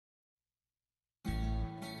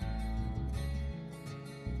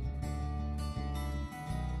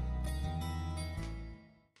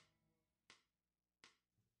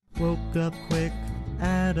Woke up quick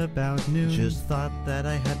at about noon. Just thought that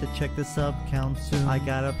I had to check the sub count soon. I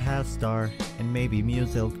got a pass star and maybe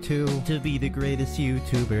Musilk too, to be the greatest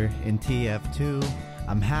YouTuber in TF2.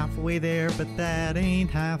 I'm halfway there, but that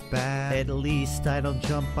ain't half bad. At least I don't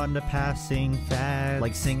jump onto passing fads,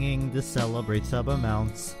 like singing to celebrate sub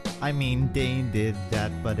amounts. I mean, Dane did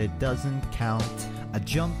that, but it doesn't count. I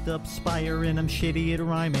jumped up Spire and I'm shitty at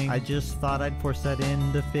rhyming. I just thought I'd force that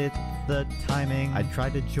in to fit the timing. I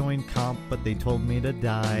tried to join comp, but they told me to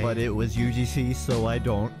die. But it was UGC, so I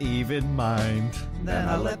don't even mind. Then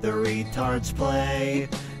I let the retards play.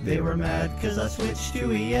 They were mad cause I switched to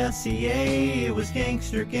ESEA. It was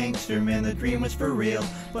gangster, man, the dream was for real.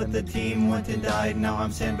 But the team went and died, now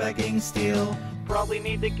I'm sandbagging steel. Probably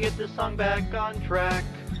need to get this song back on track.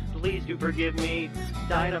 Please do forgive me,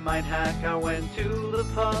 Dynamite hack. I went to the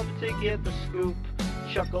pub to get the scoop.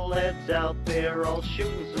 Chuckleheads out there all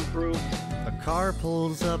shooting some fruit. A car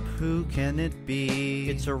pulls up, who can it be?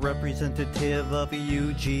 It's a representative of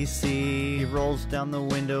UGC. He rolls down the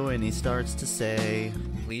window and he starts to say,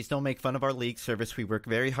 "Please don't make fun of our league service. We work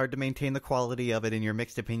very hard to maintain the quality of it, and your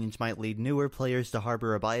mixed opinions might lead newer players to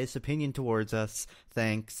harbor a biased opinion towards us.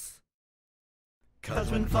 Thanks."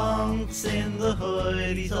 Cause when Funk's in the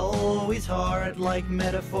hood, he's always hard, like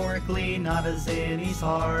metaphorically, not as in he's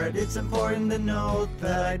hard. It's important to note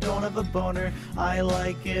that I don't have a boner. I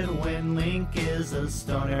like it when Link is a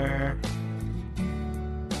stoner.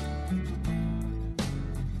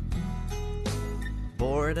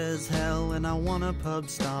 Bored as hell and I want a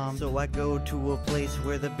pub stomp, so I go to a place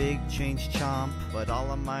where the big chains chomp. But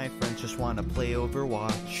all of my friends just want to play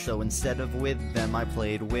Overwatch, so instead of with them I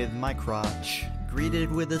played with my crotch.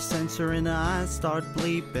 Greeted with a sensor and I start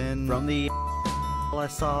bleeping. From the all I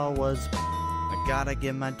saw was I gotta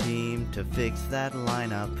get my team to fix that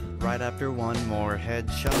lineup right after one more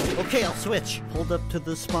headshot. Okay, I'll switch! Hold up to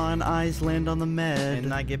the spawn, eyes land on the med,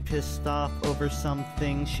 and I get pissed off over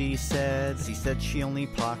something she said. She said she only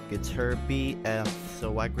pockets her BF,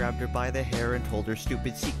 so I grabbed her by the hair and told her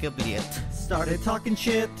stupid sika blit. Started talking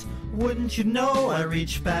shit, wouldn't you know? I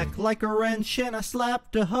reached back like a wrench and I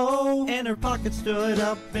slapped a hoe, and her pocket stood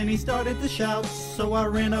up and he started to shout. So I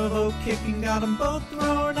ran a hoe kick and got them both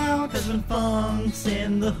thrown out. Cause when Funk's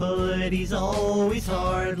in the hood, he's always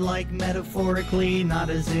hard, like metaphorically, not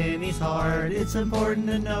as in he's hard. It's important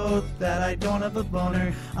to note that I don't have a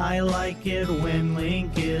boner. I like it when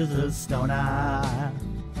Link is a stoner.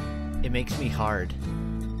 It makes me hard.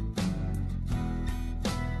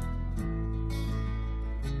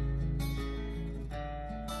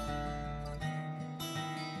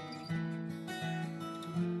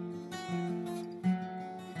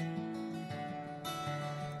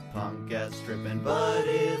 Punk gets trippin', but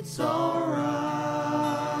it's alright.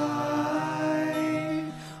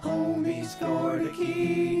 Homie scored a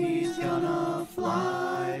key, he's gonna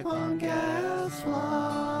fly. Punk ass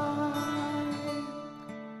fly.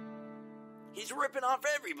 He's ripping off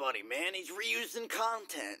everybody, man. He's reusing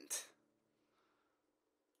content.